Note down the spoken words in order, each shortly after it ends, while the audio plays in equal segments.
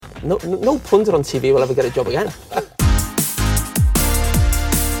no punter on TV will ever get a job again.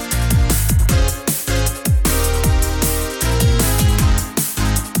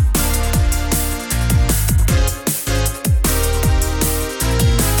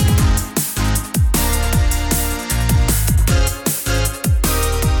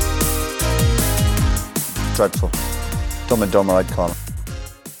 Dreadful. Dumb and dumber, I'd call him.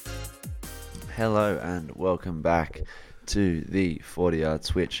 Hello and welcome back to the 40-yard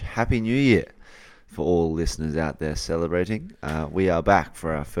switch. Happy New Year for all listeners out there celebrating. We are back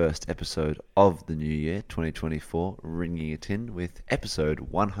for our first episode of the new year, 2024, ringing it in with episode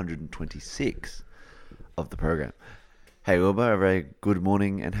 126 of the program. Hey Wilbur, a very good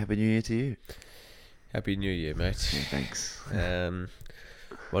morning and Happy New Year to you. Happy New Year, mate. Yeah, thanks.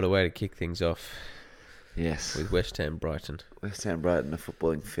 What a way to kick things off. Yes. With West Ham Brighton. West Ham Brighton, a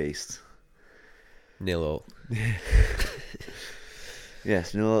footballing feast. 0-0.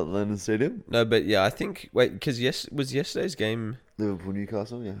 Yes, 0 at London Stadium. No, but yeah, I think... Wait, because was yesterday's game...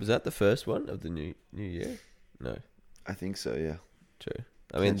 Liverpool-Newcastle, yeah. Was that the first one of the new year? No. I think so, yeah. True.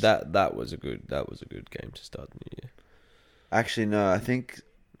 I mean, that was a good game to start the new year. Actually, no, I think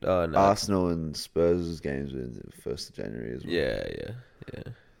Arsenal and Spurs' games were the 1st of January as well.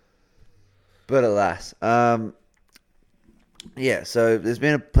 Yeah. But alas, yeah. So there's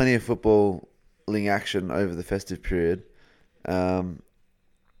been plenty of footballing action over the festive period, and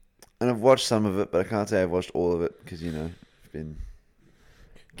I've watched some of it, but I can't say I've watched all of it because I've been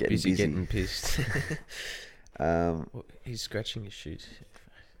getting busy. Getting pissed. He's scratching his shoes.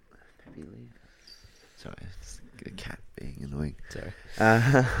 Maybe leave. Sorry, it's a cat being annoying. Sorry.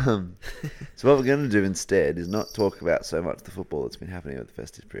 So what we're going to do instead is not talk about so much the football that's been happening over the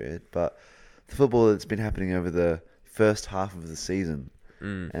festive period, but the football that's been happening over the first half of the season.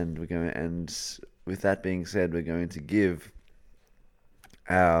 And with that being said, we're going to give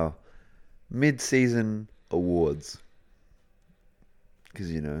our mid-season awards because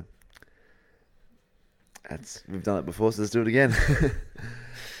we've done it before, so let's do it again.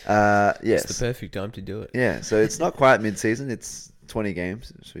 Yes, it's the perfect time to do it. Yeah, so it's not quite mid-season; it's 20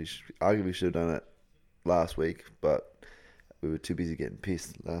 games. So we arguably should have done it last week, but we were too busy getting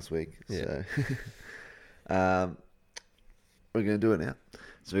pissed last week. Yeah. So we're going to do it now.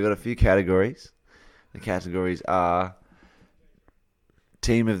 So we've got a few categories. The categories are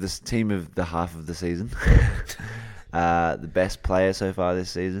team of the half of the season, the best player so far this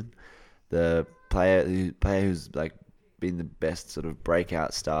season, the player who's been the best sort of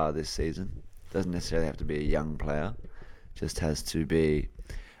breakout star this season. Doesn't necessarily have to be a young player, just has to be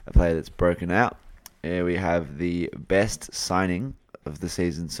a player that's broken out. Here we have the best signing of the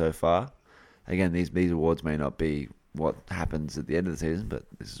season so far. Again, these awards may not be what happens at the end of the season, but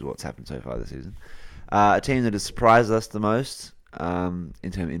this is what's happened so far this season. A team that has surprised us the most, in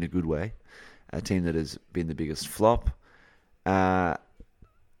a good way. A team that has been the biggest flop, and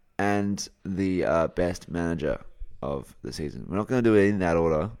the best manager of the season. We're not going to do it in that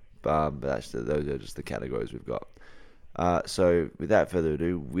order, but those are just the categories we've got. So without further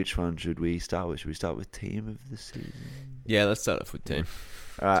ado, which one should we start with? Should we start with team of the season? Yeah, let's start off with team.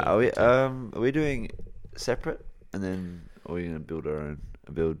 Alright, are we doing separate, and then are we going to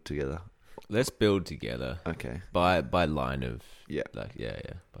build together? Let's build together. Okay. By line of yeah.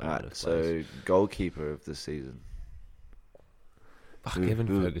 Alright, so goalkeeper of the season. Evan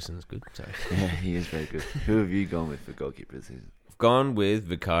Ferguson's good. Sorry. Yeah, he is very good. Who have you gone with for goalkeeper of the season? I've gone with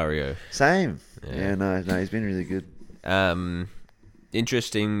Vicario. Same. Yeah, no, he's been really good.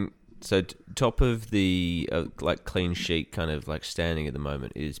 Interesting. So top of the clean sheet, kind of standing at the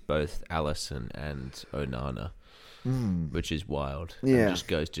moment, is both Allison and Onana, which is wild. Yeah, it just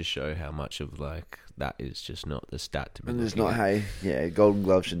goes to show how much of that is just not the stat to be. And it's not Golden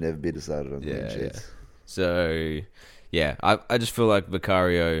Glove should never be decided on clean sheets. Yeah. So. Yeah, I just feel like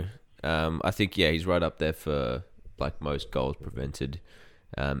Vicario, I think, he's right up there for most goals prevented,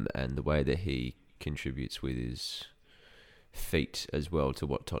 and the way that he contributes with his feet as well to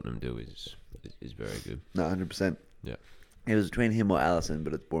what Tottenham do is very good. No, 100%. Yeah. It was between him or Allison,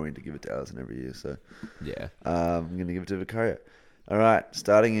 but it's boring to give it to Allison every year, so yeah. I'm going to give it to Vicario. All right,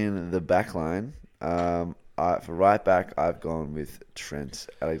 starting in the back line, for right back, I've gone with Trent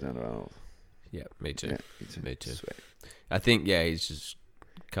Alexander-Arnold. Yeah, me too. Yeah, me too. Sweet. I think, he's just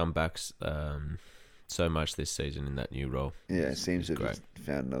come back so much this season in that new role. Yeah, it seems to have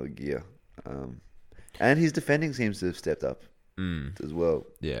found another gear. And his defending seems to have stepped up as well.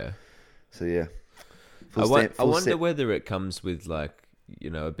 Yeah. So, yeah. I wonder whether it comes with, a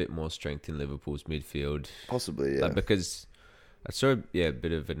bit more strength in Liverpool's midfield. Possibly, yeah. Because I saw a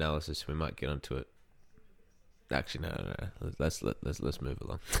bit of analysis. We might get onto it Actually, no. Let's move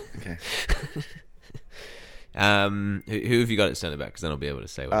along. Okay. Who have you got at centre back? Because then I'll be able to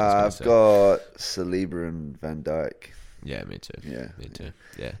say what I was I've going to say. got Saliba and Van Dijk. Yeah, me too. Yeah, Me too.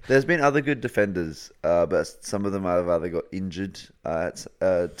 Yeah. There's been other good defenders, but some of them have either got injured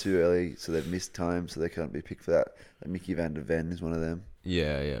too early, so they've missed time, so they can't be picked for that. Like Mickey van der Ven is one of them.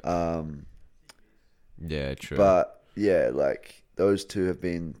 Yeah. Yeah, true. But yeah, like those two have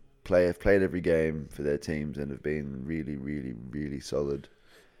played every game for their teams and have been really, really, really solid.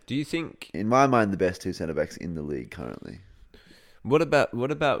 Do you think, In my mind, the best two centre backs in the league currently. what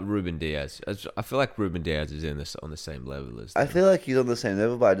about Ruben Diaz? I feel like Ruben Diaz is on the same level as them. I feel like he's on the same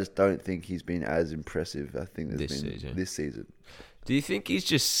level, but I just don't think he's been as impressive. I think This season. this season. Do you think he's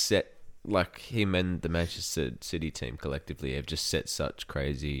just set, like him and the Manchester City team collectively have just set such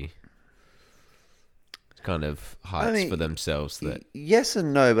crazy kind of heights for themselves that Yes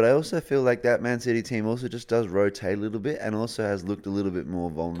and no, but I also feel like that Man City team also just does rotate a little bit and also has looked a little bit more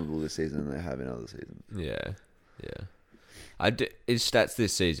vulnerable this season than they have in other seasons. yeah. His stats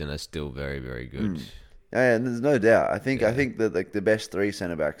this season are still very, very good. Yeah, and there's no doubt. I think that like the best three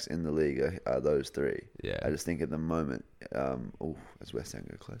centre backs in the league are those three. Yeah. I just think at the moment, as West Ham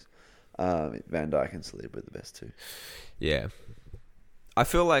go close, Van Dijk and Saliba are the best two. Yeah. I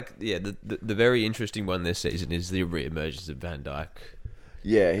feel like the very interesting one this season is the re-emergence of Van Dijk.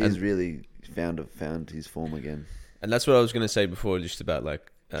 Yeah, he's really found his form again. And that's what I was going to say before, just about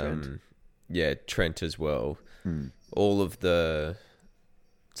like Trent. Trent as well. All of the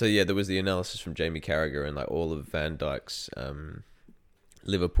there was the analysis from Jamie Carragher and like all of Van Dijk's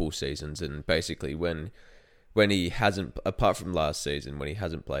Liverpool seasons, and basically when he hasn't, apart from last season, when he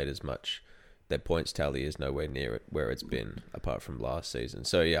hasn't played as much, their points tally is nowhere near it where it's been apart from last season.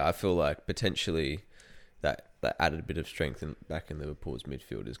 So yeah, I feel like potentially that added bit of strength back in Liverpool's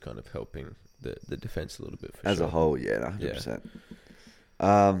midfield is kind of helping the defense a little bit for As sure. a whole, yeah,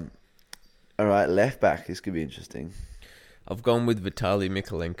 100%. All right, left back. This could be interesting. I've gone with Vitaly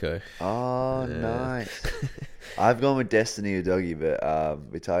Mikalenko. Oh, nice. I've gone with Destiny Udogie, but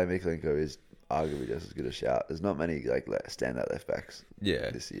Vitaly Mikalenko is arguably just as good a shout. There's not many like standout left backs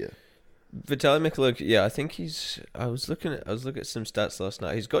this year. Vitaly Mikalenko, yeah, I think I was looking at some stats last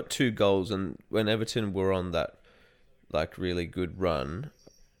night. He's got 2 goals, and when Everton were on that like really good run,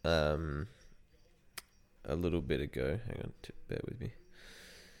 a little bit ago. Hang on, bear with me.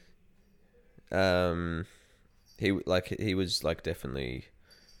 He was like definitely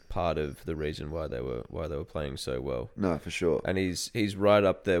part of the reason why they were playing so well. No, for sure. And he's right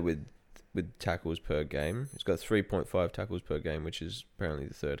up there with tackles per game. He's got 3.5 tackles per game, which is apparently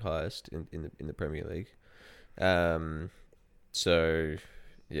the third highest in the Premier League. So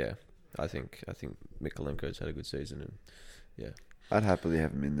yeah, I think Mikalenko's had a good season, and yeah, I'd happily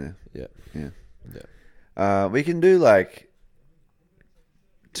have him in there. Yeah. We can do like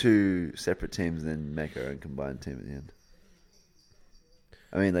 2 separate teams and then make our own combined team at the end.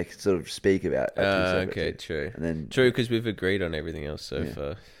 I mean, like sort of speak about. Okay, teams. true. And then true, because we've agreed on everything else so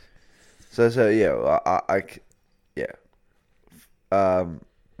far. So yeah,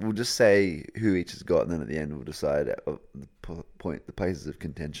 we'll just say who each has got, and then at the end we'll decide at the places of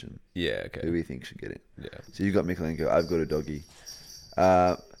contention. Yeah, okay. Who we think should get it. Yeah. So you've got Mikalenko, I've got Udogie.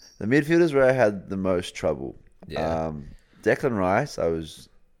 The midfielders where I had the most trouble. Yeah. Declan Rice, I was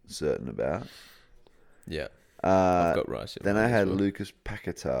certain about. Yeah. I've got Rice. Then I had Lucas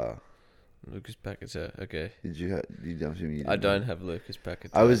Paquetá. Lucas Paquetá, okay. Did you? I don't have Lucas Paquetá.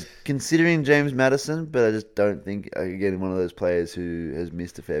 I was considering James Maddison, but I just don't think, again, one of those players who has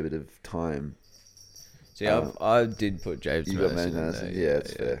missed a fair bit of time. See, I did put James Maddison in there. Yeah,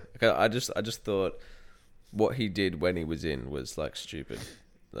 it's fair. Okay, I just thought what he did when he was in was like stupid,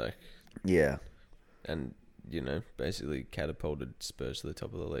 like and basically catapulted Spurs to the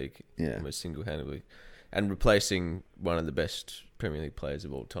top of the league, almost single-handedly, and replacing one of the best Premier League players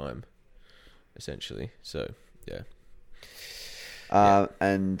of all time, essentially. So yeah.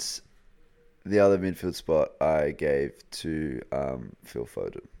 And the other midfield spot I gave to Phil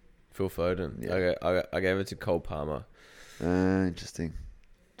Foden. Phil Foden. Yeah. Okay, I gave it to Cole Palmer. Interesting.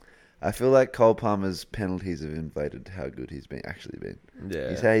 I feel like Cole Palmer's penalties have inflated how good he's actually been.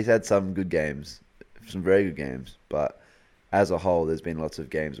 Yeah. He's had some good games, some very good games, but as a whole, there's been lots of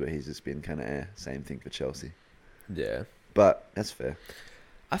games where he's just been kind of same thing for Chelsea. Yeah. But that's fair.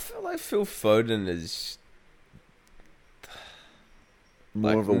 I feel like Phil Foden is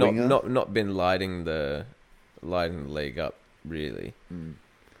more of a winger. Not been lighting the league up really.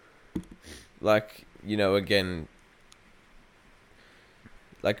 Like, again,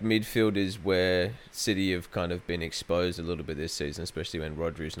 like midfield is where City have kind of been exposed a little bit this season, especially when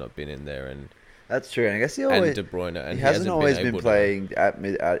Rodri's not been in there, and That's true. And I guess he and always De Bruyne, and he hasn't always been able to- playing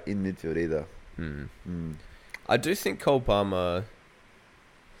in midfield either. I do think Cole Palmer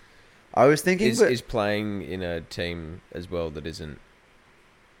I was thinking, is playing in a team as well that isn't.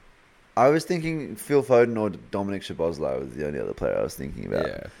 I was thinking Phil Foden or Dominic Szoboszlai was the only other player I was thinking about.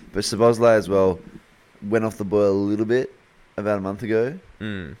 Yeah. But Szoboszlai as well went off the boil a little bit about a month ago.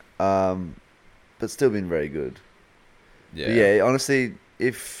 But still been very good. Yeah. But yeah, honestly,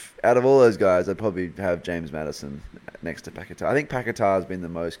 if out of all those guys, I'd probably have James Maddison next to Paquetá. I think Paquetá has been the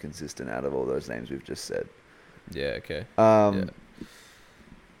most consistent out of all those names we've just said. Yeah. Okay. Yeah.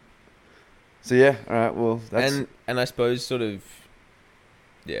 So yeah, all right. Well, that's And I suppose sort of,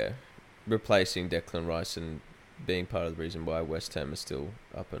 replacing Declan Rice and being part of the reason why West Ham is still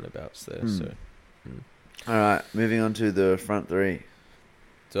up and about there. So. All right. Moving on to the front three.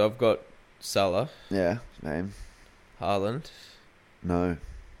 So I've got Salah. Yeah. Name. Haaland. No.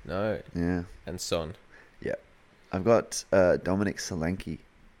 Yeah. And Son. Yeah. I've got Dominic Solanke.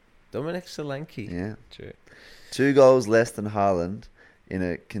 Dominic Solanke. Yeah. True. 2 goals less than Haaland in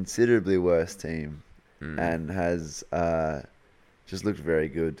a considerably worse team, and has just looked very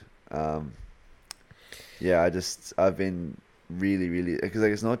good. I've been really because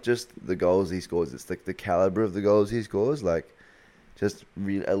it's not just the goals he scores; it's like the caliber of the goals he scores. Like just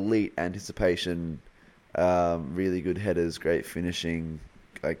real elite anticipation, really good headers, great finishing,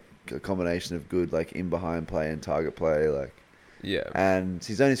 like a combination of good like in behind play and target play. Like Yeah. and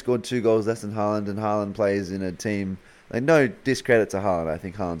he's only scored 2 goals less than Haaland, and Haaland plays in a team. Like no discredit to Haaland, I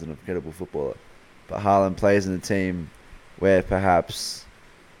think Haaland's an incredible footballer, but Haaland plays in a team where perhaps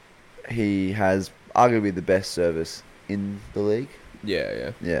he has arguably the best service in the league.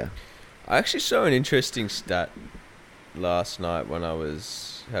 Yeah. Yeah. I actually saw an interesting stat last night when I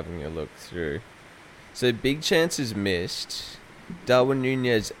was having a look through. So big chances missed. Darwin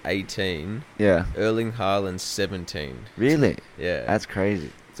Nunez 18. Yeah. Erling Haaland 17. Really? Yeah. That's crazy.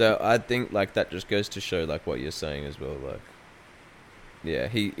 So I think like that just goes to show like what you're saying as well. Like, yeah,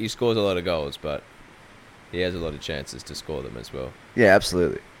 he scores a lot of goals, but he has a lot of chances to score them as well. Yeah,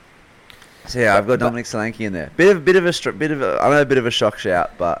 absolutely. So yeah, I've got Dominic Solanke in there. Bit of a shock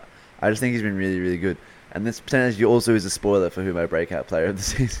shout, but I just think he's been really, really good. And this potentially also is a spoiler for who my breakout player of the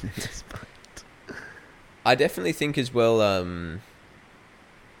season is. But I definitely think as well.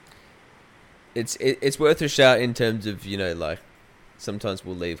 It's worth a shout in terms of like sometimes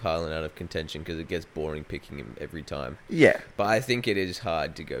we'll leave Haaland out of contention because it gets boring picking him every time. yeah, But I think it is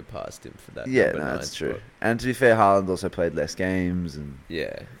hard to go past him for that. yeah, number no, 9 that's true. spot. And to be fair, Haaland also played less games, and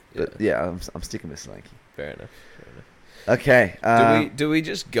Yeah. but yeah, I'm sticking with Solanke. Fair enough. Okay. Do we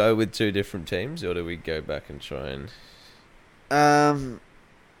just go with 2 different teams, or do we go back and try and?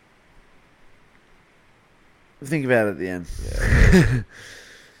 Think about it at the end.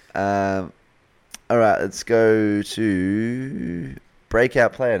 Yeah. All right, let's go to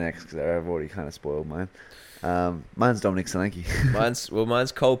breakout player next because I've already kind of spoiled mine. Mine's Dominic Solanke.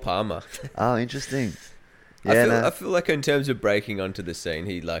 Mine's Cole Palmer. Oh, interesting. Yeah, I feel like in terms of breaking onto the scene,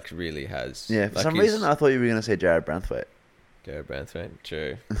 he like really has. Yeah, for like some reason I thought you were going to say Jared Branthwaite. Jared Branthwaite,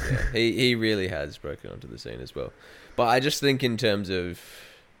 true. Yeah. he really has broken onto the scene as well. But I just think in terms of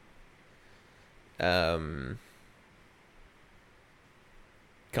kind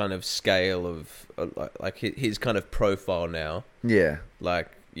of scale of like his kind of profile now. Yeah. Like,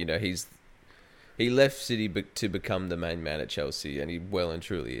 he left City to become the main man at Chelsea, and he well and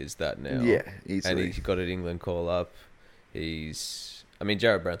truly is that now. Yeah, and easily. he got an England call up. Jared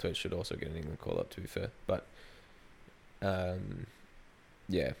Branthwaite should also get an England call up, to be fair. But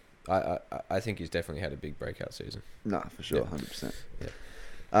yeah, I think he's definitely had a big breakout season. No, for sure, Yeah. 100%.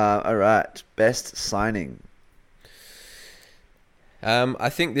 Yeah. All right, best signing. I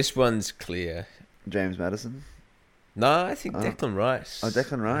think this one's clear. James Maddison. No, I think Declan Rice. Oh,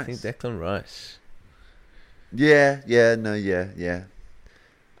 Declan Rice. I think Declan Rice. Yeah.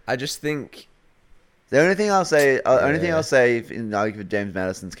 I just think The only thing I'll say, for James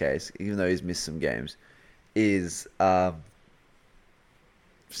Maddison's case, even though he's missed some games, is £60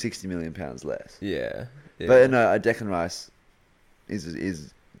 million less. yeah. But no, Declan Rice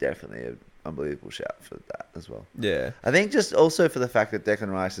is definitely an unbelievable shout for that as well. Yeah. I think just also for the fact that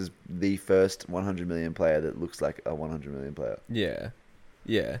Declan Rice is the first 100 million player that looks like a 100 million player. Yeah.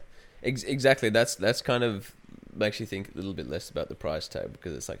 Exactly. That's kind of makes you think a little bit less about the price tag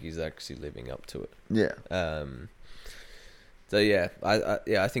because it's like he's actually living up to it. Yeah. So yeah,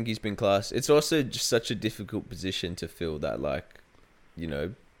 I think he's been class. It's also just such a difficult position to fill that, like,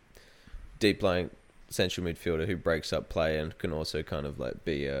 deep lying central midfielder who breaks up play and can also kind of like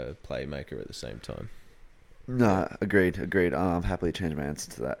be a playmaker at the same time. No, agreed. I'm happily change my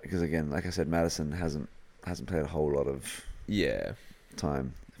answer to that because again, like I said, Madison hasn't played a whole lot of Yeah.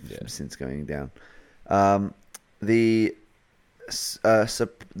 time Yeah. since going down. The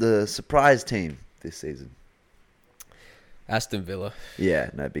surprise team this season. Aston Villa. Yeah,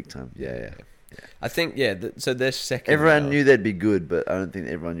 no, big time. Yeah. I think, so they're second. Everyone now. knew they'd be good, but I don't think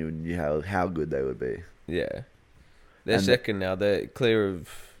everyone knew how good they would be. Yeah. They're And second now. They're clear of,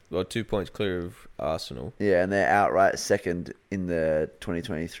 2 points clear of Arsenal. Yeah, and they're outright second in the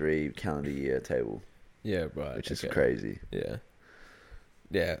 2023 calendar year table, Yeah, right. which is crazy. Yeah.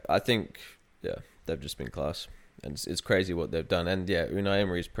 Yeah, I think, they've just been class. And it's crazy what they've done. And yeah, Unai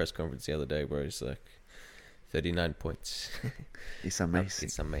Emery's press conference the other day where he's like, 39 points. It's amazing.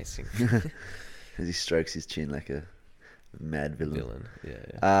 It's amazing. As he strokes his chin like a mad villain.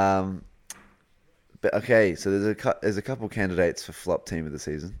 Yeah. But okay, so there's a couple candidates for flop team of the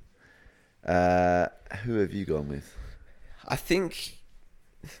season. Who have you gone with? I think,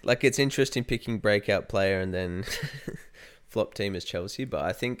 it's interesting picking breakout player and then flop team is Chelsea, but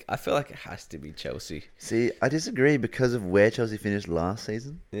I feel like it has to be Chelsea. See, I disagree because of where Chelsea finished last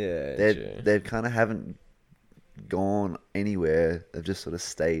season. Yeah, They kind of haven't gone anywhere. They've just sort of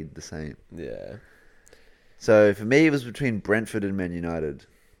stayed the same. Yeah. So for me, it was between Brentford and Man United.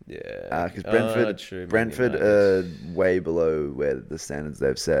 Yeah. Because Brentford are way below where the standards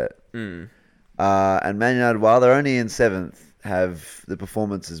they've set. Mm. And Man United, while they're only in 7th, have the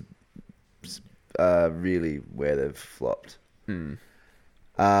performances really where they've flopped. Mm.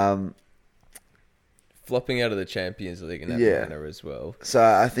 Flopping out of the Champions League in that manner as well. So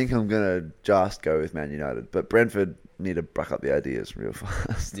I think I'm going to just go with Man United. But Brentford need to buck up the ideas real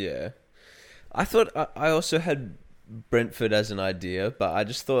fast. Yeah. I thought I also had Brentford as an idea, but I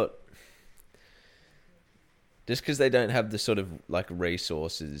just thought just because they don't have the sort of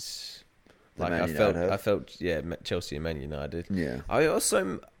resources, I felt Chelsea and Man United. Yeah. I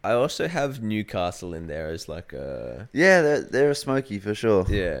also have Newcastle in there as they're a smoky for sure.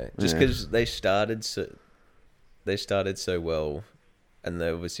 Yeah, just because they started so well, and they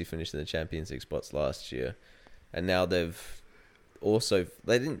obviously finished in the Champions League spots last year, and now they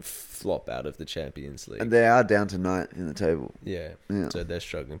didn't flop out of the Champions League. And they are down to 9th in the table. Yeah, so they're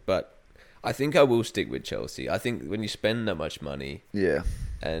struggling. But I think I will stick with Chelsea. I think when you spend that much money,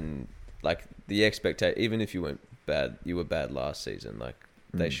 and the expectation, even if you were bad last season,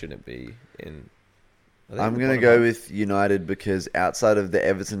 they shouldn't be in. I'm going to go with United because outside of the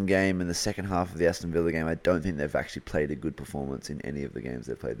Everton game and the second half of the Aston Villa game, I don't think they've actually played a good performance in any of the games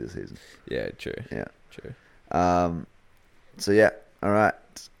they've played this season. Yeah, true. Yeah. True. So yeah, all right.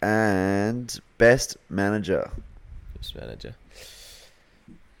 And best manager.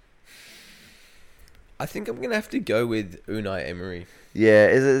 I think I'm going to have to go with Unai Emery. Yeah,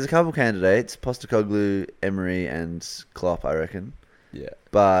 there's a couple candidates, Postecoglou, Emery, and Klopp, I reckon. Yeah.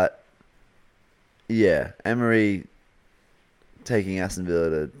 But, yeah, Emery taking Aston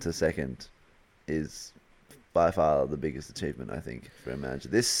Villa to second is by far the biggest achievement, I think, for a manager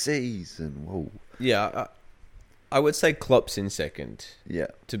this season. Whoa. Yeah, I would say Klopp's in second. Yeah.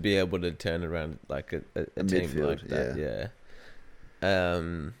 To be able to turn around a team midfield, like that. Yeah.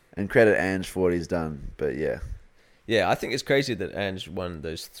 And credit Ange for what he's done, but yeah. Yeah, I think it's crazy that Ange won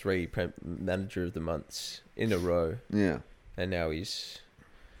those 3 Manager of the Months in a row. Yeah. And now he's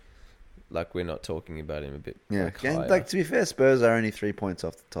we're not talking about him a bit. Yeah. Higher. To be fair, Spurs are only 3 points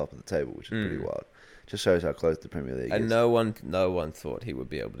off the top of the table, which is pretty wild. Just shows how close the Premier League is. And no one thought he would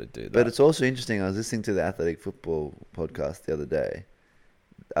be able to do that. But it's also interesting. I was listening to the Athletic Football podcast the other day.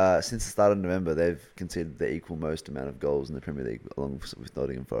 Since the start of November, they've conceded the equal most amount of goals in the Premier League, along with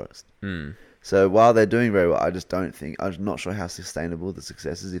Nottingham Forest. So while they're doing very well, I'm not sure how sustainable the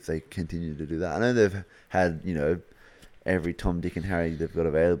success is if they continue to do that. I know they've had, every Tom, Dick, and Harry they've got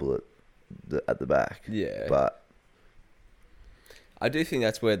available at the back. Yeah, but I do think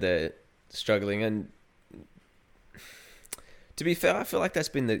that's where they're struggling. And to be fair, I feel like that's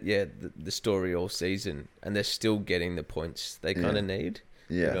been the story all season, and they're still getting the points they kind of need.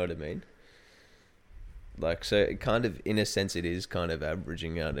 Yeah. You know what I mean? So it kind of, in a sense, it is kind of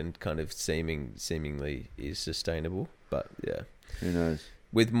averaging out and kind of seemingly is sustainable. But yeah, who knows?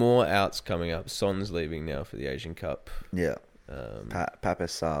 With more outs coming up, Son's leaving now for the Asian Cup. Yeah. Pape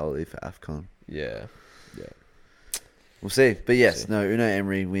Sarr will leave for AFCON. Yeah. We'll see. But yes, Unai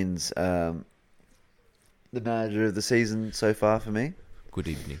Emery wins the manager of the season so far for me. Good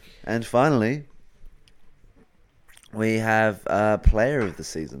evening. And finally, we have player of the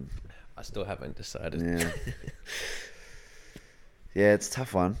season. I still haven't decided. Yeah. Yeah, it's a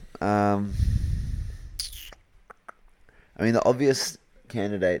tough one. I mean, the obvious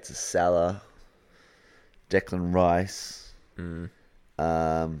candidates are Salah, Declan Rice.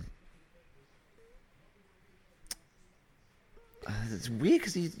 It's weird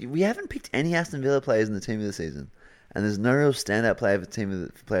because we haven't picked any Aston Villa players in the team of the season, and there's no real standout player for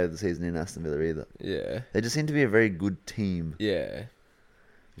player of the season in Aston Villa either. Yeah. They just seem to be a very good team. Yeah.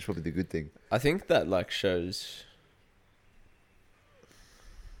 Which is probably the good thing. I think that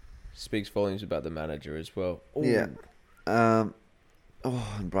speaks volumes about the manager as well. Ooh. Yeah. And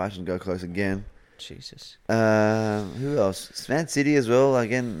Brighton go close again. Jesus. Who else? Man City as well.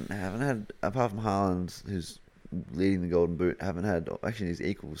 Again, haven't had, apart from Haaland, who's leading the Golden Boot, actually he's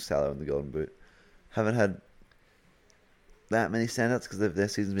equal Salah in the Golden Boot. Haven't had that many standouts because their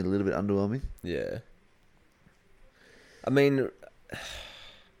season's been a little bit underwhelming. Yeah. I mean,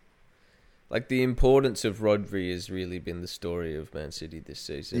 like the importance of Rodri has really been the story of Man City this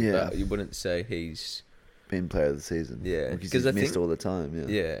season. Yeah. But you wouldn't say he's been player of the season. Yeah. Because he's missed all the time. Yeah.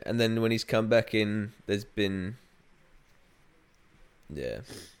 Yeah. And then when he's come back in, there's been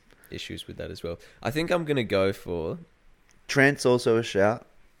issues with that as well. I think I'm going to go for Trent's also a shout.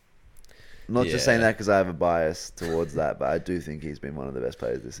 Not just saying Yeah. that because I have a bias towards that, but I do think he's been one of the best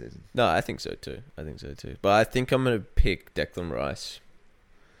players this season. No, I think so too. But I think I'm going to pick Declan Rice.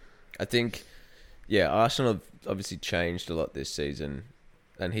 I think, Arsenal have obviously changed a lot this season,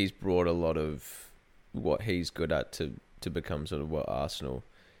 and he's brought a lot of what he's good at to become sort of what Arsenal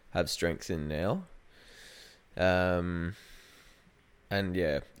have strength in now. And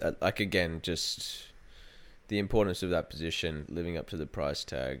like again, just the importance of that position, living up to the price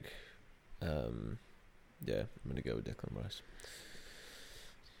tag. I'm going to go with Declan Rice.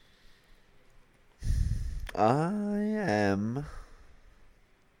 I am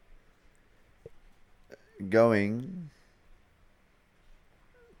going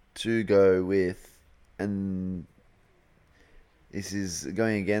to go with, and this is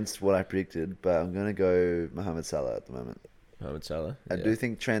going against what I predicted, but I'm going to go Mohamed Salah at the moment. Mohamed Salah. I do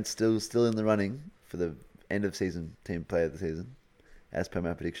think Trent's still in the running for the end of season team player of the season, as per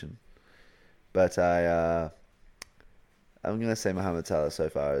my prediction. But I'm going to say Mohamed Salah so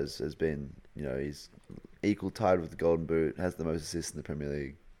far has been, he's equal tied with the Golden Boot, has the most assists in the Premier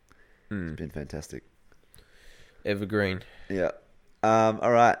League. It's been fantastic. Evergreen. Yeah.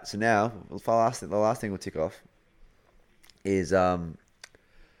 All right. So now the last thing we'll tick off is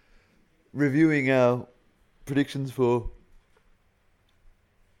reviewing our predictions for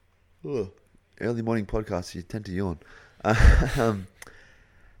early morning podcasts. You tend to yawn.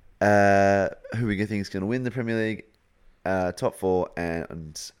 Who we think is going to win the Premier League, top four,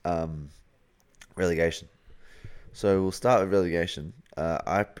 and relegation. So we'll start with relegation.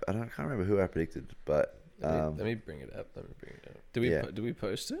 I can't remember who I predicted, but let me bring it up. Do we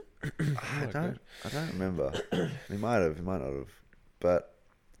post it? I don't remember. We might have, we might not have, but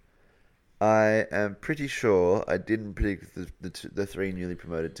I am pretty sure I didn't predict the three newly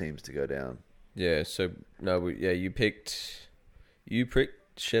promoted teams to go down. Yeah. So no, you picked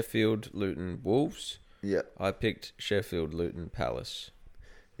Sheffield, Luton, Wolves. Yeah. I picked Sheffield, Luton, Palace.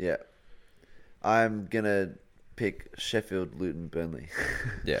 Yeah. I'm gonna pick Sheffield, Luton, Burnley.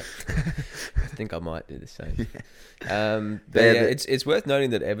 Yeah. I think I might do the same. It's worth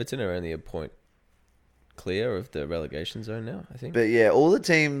noting that Everton are only a point clear of the relegation zone now, I think. But yeah, all the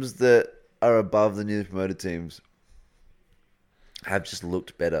teams that are above the newly promoted teams have just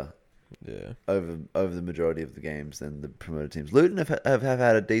looked better. Yeah. Over the majority of the games than the promoted teams. Luton have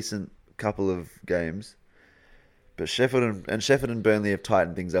had a decent couple of games, but Sheffield and Burnley have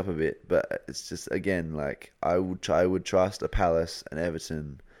tightened things up a bit. But it's just, again, like I would trust a Palace, an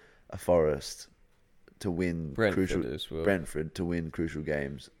Everton, a Forest to win Brentford to win crucial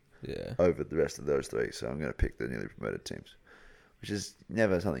games. Yeah. Over the rest of those three. So I'm going to pick the newly promoted teams, which is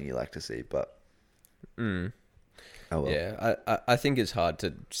never something you like to see, but. Oh well. Yeah, I think it's hard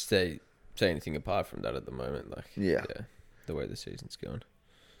to say anything apart from that at the moment. Like, the way the season's going.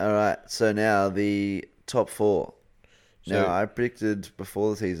 All right, so now the top four. Now I predicted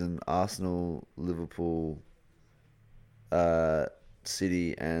before the season Arsenal, Liverpool,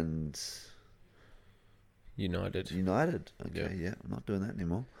 City, and United. Okay, yeah, I'm not doing that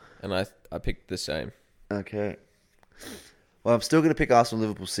anymore. And I picked the same. Okay. Well, I'm still going to pick Arsenal,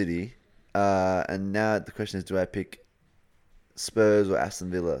 Liverpool, City. And now the question is, do I pick Spurs or Aston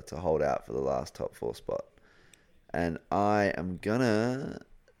Villa to hold out for the last top four spot? And I am going to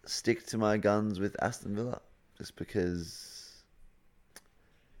stick to my guns with Aston Villa just because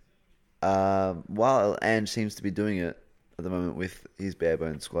while Ange seems to be doing it at the moment with his bare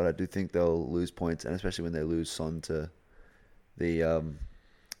bones squad, I do think they'll lose points, and especially when they lose Son to the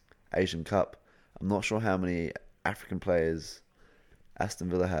Asian Cup. I'm not sure how many African players Aston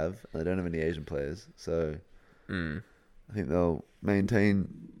Villa have. They don't have any Asian players, so Mm. I think they'll maintain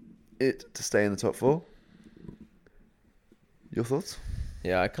it to stay in the top 4. Your thoughts?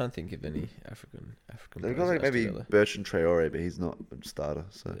 Yeah, I can't think of any African. They've got players like at Aston maybe Villa. Bertrand Traore, but he's not a starter.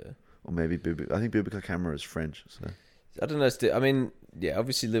 So, Yeah. or maybe I think Boubacar Kamara is French. So I don't know. I mean, yeah,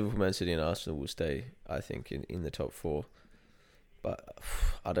 obviously Liverpool, Man City, and Arsenal will stay. I think in the top 4, but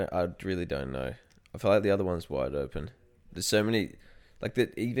I really don't know. I feel like the other one's wide open. There's so many, like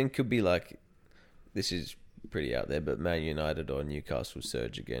that. Even could be like, this is pretty out there, but Man United or Newcastle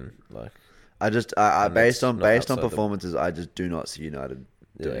surge again. Like, I just And based that's on not outside the- performances, I just do not see United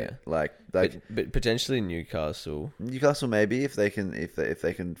doing Yeah. it. Like but potentially Newcastle. Newcastle maybe if they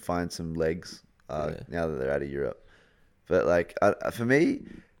can find some legs Yeah. now that they're out of Europe. But like for me,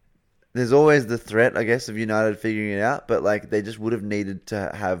 there's always the threat, I guess, of United figuring it out. But like they just would have needed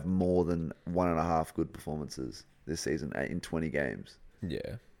to have more than 1.5 good performances this season in 20 games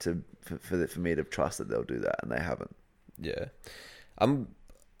Yeah, for me to trust that they'll do that, and they haven't. yeah.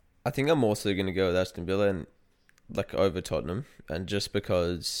 I think I'm also going to go with Aston Villa and like over Tottenham, and just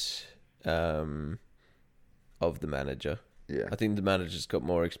because of the manager. Yeah, I think the manager's got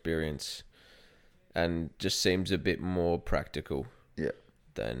more experience and just seems a bit more practical. Yeah.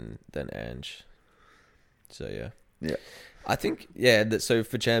 Than Ange. So yeah. Yeah. I think so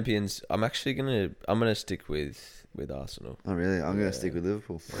for champions, I'm gonna stick with Arsenal. Oh really? I'm Yeah. gonna stick with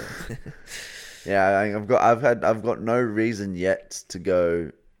Liverpool. Yeah, I've got no reason yet to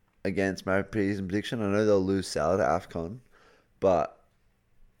go against my preseason prediction. I know they'll lose Salah to AFCON, but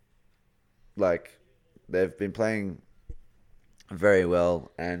like they've been playing very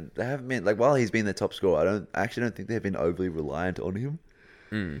well, and they haven't been like while he's been their top scorer. I actually don't think they've been overly reliant on him.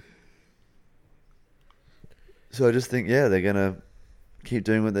 Mm. So I just think they're gonna keep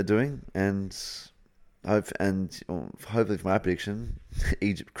doing what they're doing, and hopefully for my prediction,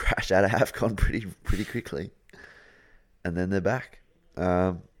 Egypt crash out of AFCON pretty quickly, and then they're back.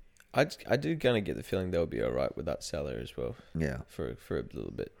 I do kind of get the feeling they'll be all right without Salah as well. Yeah, For a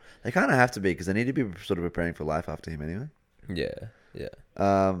little bit. they kind of have to be because they need to be sort of preparing for life after him anyway. Yeah.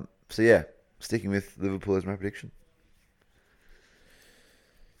 So yeah, sticking with Liverpool as my prediction.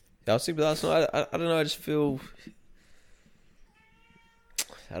 I'll stick with Arsenal. I don't know. I just feel.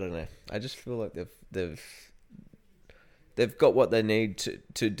 I don't know. I just feel like they've got what they need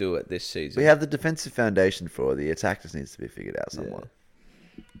to do it this season. We have the defensive foundation for it. The attack just needs to be figured out somewhat.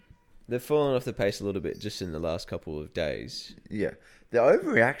 Yeah. They've fallen off the pace a little bit just in the last couple of days. Yeah. The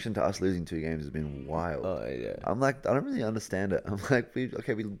overreaction to us losing 2 games has been wild. Oh yeah. I'm like, I don't really understand it. I'm like, we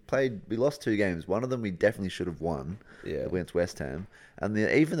lost 2 games. One of them we definitely should have won. Yeah. Against West Ham, and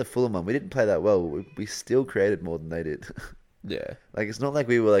even the Fulham one, we didn't play that well. We still created more than they did. Yeah. Like it's not like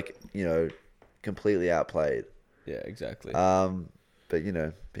we were completely outplayed. Yeah. Exactly. But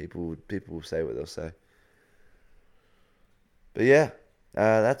people will say what they'll say. But yeah,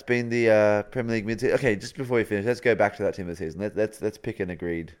 that's been the Premier League mid-season. Okay, just before we finish, let's go back to that team of the season. Let's pick an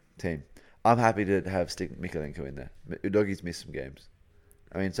agreed team. I'm happy to stick Mikolenko in there. Udogi's missed some games.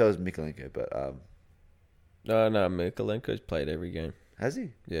 I mean, so has Mikolenko, but No, Mikolenko's played every game. has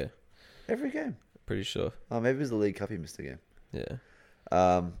he? Yeah, Every game? pretty sure. Oh, maybe it was the League Cup he missed a game. Yeah.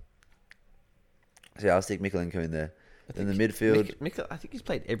 So yeah, I'll stick Mikolenko in there. In the midfield. I think he's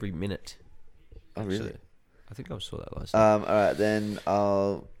played every minute. Oh, really? actually. I think I saw that last time. All right, then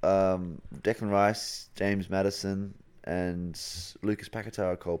I'll Declan Rice, James Maddison, and Lucas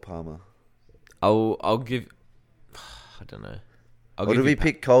Paquetá or Cole Palmer. I'll give. I don't know. Or do we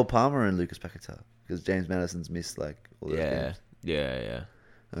pick Cole Palmer and Lucas Paquetá? Because James Maddison's missed all those games. Yeah.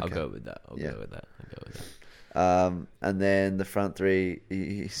 I'll Okay. go with that. I'll Yeah. go with that. And then the front 3,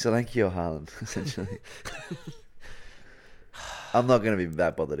 Solanke or Haaland, essentially. I'm not going to be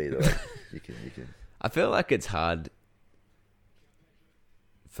that bothered either way. You can. I feel like it's hard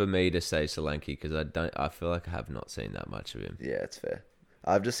for me to say Solanke because I feel like I have not seen that much of him. Yeah, it's fair.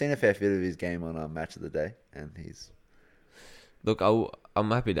 I've just seen a fair bit of his game on Match of the Day, and he's. Look,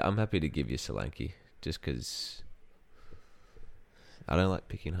 I'm happy to give you Solanke just because I don't like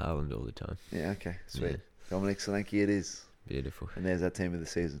picking Haaland all the time. Yeah, okay, sweet. Yeah. Dominic Solanke it is. Beautiful. And there's that team of the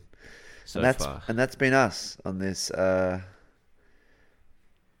season. Far. And that's been us on this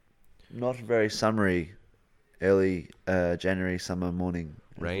not very summery early January summer morning.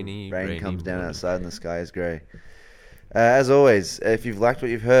 Rain comes down morning. outside and the sky is grey. As always, if you've liked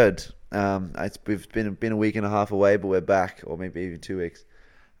what you've heard, we've been a week and a half away, but we're back, or maybe even 2 weeks.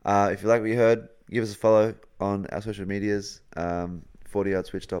 If you like what you heard, give us a follow on our social medias.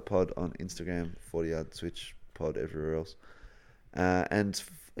 40yardswitch.pod on Instagram, 40yardswitchpod everywhere else. And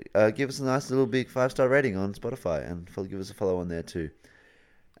give us a nice little big 5-star rating on Spotify and give us a follow on there too.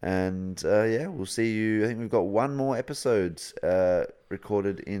 And we'll see you. I think we've got one more episode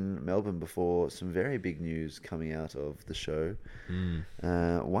recorded in Melbourne before some very big news coming out of the show.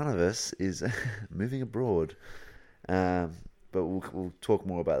 One of us is moving abroad, but we'll talk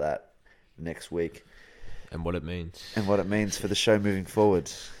more about that next week. And what it means. And what it means for the show moving forward.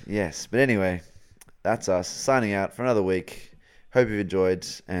 Yes. But anyway, that's us signing out for another week. Hope you've enjoyed,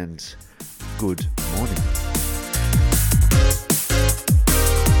 and good morning.